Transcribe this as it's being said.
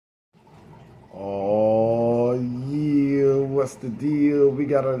what's the deal? We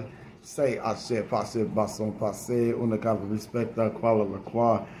gotta say Ashe, Pashe, Bason, Passe, Una Capa Respecta, Kuala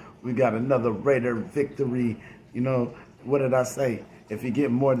Laqua. We got another Raider victory. You know, what did I say? If you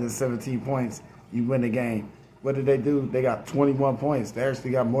get more than 17 points, you win the game. What did they do? They got 21 points. They actually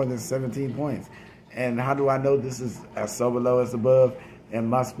got more than 17 points. And how do I know this is as so below as above? And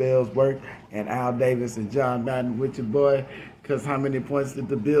my spells work. And Al Davis and John Madden with your boy. Because how many points did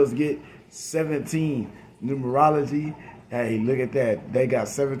the Bills get? 17. Numerology. Hey, look at that. They got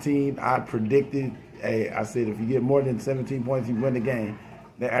 17. I predicted. Hey, I said if you get more than 17 points, you win the game.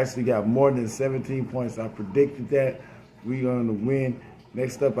 They actually got more than 17 points. I predicted that. We're going to win.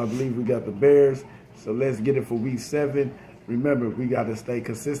 Next up, I believe we got the Bears. So let's get it for week 7. Remember, we got to stay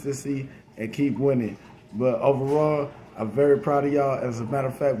consistency and keep winning. But overall, I'm very proud of y'all. As a matter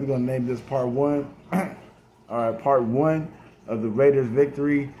of fact, we're going to name this part 1. All right, part 1 of the Raiders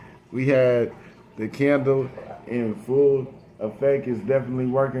victory. We had the candle in full effect. It's definitely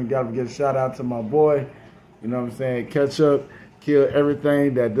working. Got to give a shout out to my boy. You know what I'm saying? Catch up, kill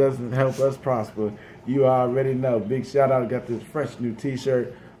everything that doesn't help us prosper. You already know. Big shout out. Got this fresh new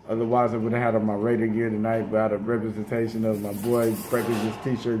t-shirt. Otherwise, I would have had on my Raider gear tonight, but out of representation of my boy Freckles'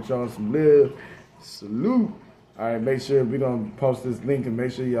 t-shirt showing some love. Salute. All right, make sure we're going to post this link and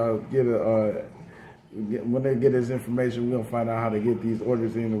make sure y'all get a, when they get this information, we're going to find out how to get these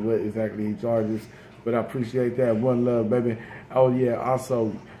orders in and what exactly he charges. But I appreciate that. One love, baby. Oh, yeah,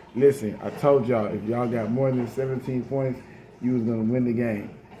 also, listen, I told y'all, if y'all got more than 17 points, you was going to win the game.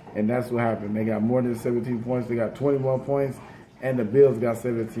 And that's what happened. They got more than 17 points. They got 21 points. And the Bills got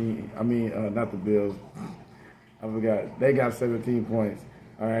 17. I mean, not the Bills. I forgot. They got 17 points.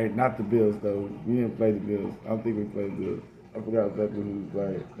 All right, not the Bills, though. We didn't play the Bills. I don't think we played the Bills. I forgot exactly who we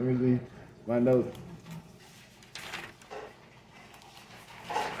played. Let me see my notes.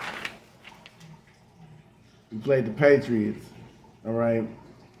 We played the Patriots. All right,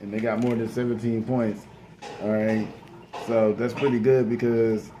 and they got more than 17 points. All right, so that's pretty good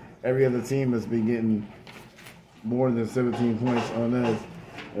because every other team has been getting more than 17 points on us,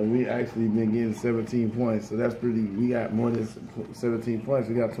 and we actually been getting 17 points. So that's pretty. We got more than 17 points.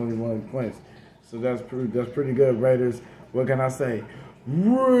 We got 21 points. So that's pretty good, Raiders. What can I say?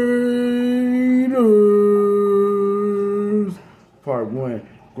 Raiders. Part 1,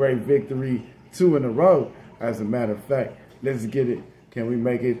 great victory, 2 in a row. As a matter of fact, let's get it. Can we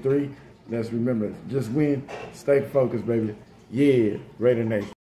make it 3? Let's remember, just win. Stay focused, baby. Yeah, Raider Nation.